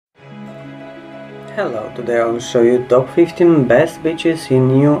Hello, today I will show you top 15 best beaches in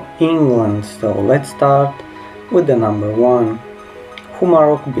New England. So let's start with the number 1,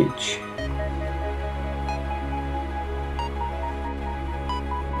 Humarok Beach.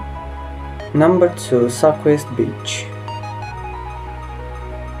 Number 2, Sachuest Beach.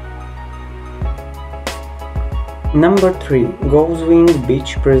 Number 3, Goldwing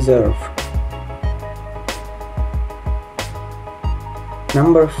Beach Preserve.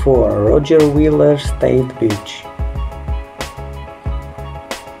 Number 4, Roger Wheeler State Beach.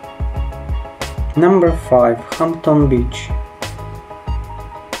 Number 5, Hampton Beach.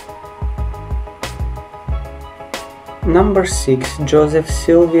 Number 6, Joseph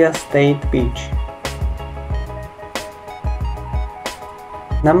Sylvia State Beach.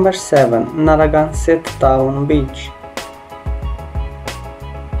 Number 7, Narragansett Town Beach.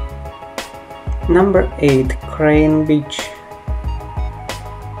 Number 8, Crane Beach.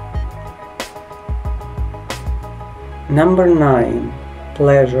 Number 9,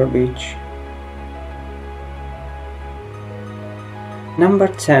 Pleasure Beach. Number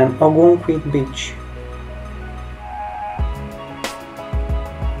 10, Ogunquit Beach.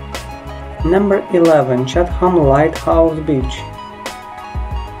 Number 11, Chatham Lighthouse Beach.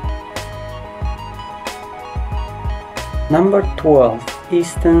 Number 12,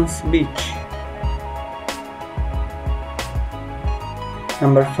 Easton's Beach.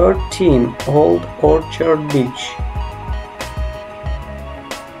 Number 13, Old Orchard Beach.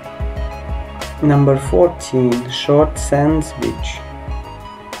 Number 14, Short Sands Beach.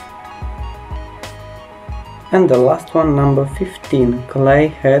 And the last one, number 15, Clay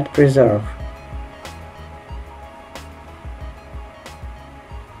Head Preserve.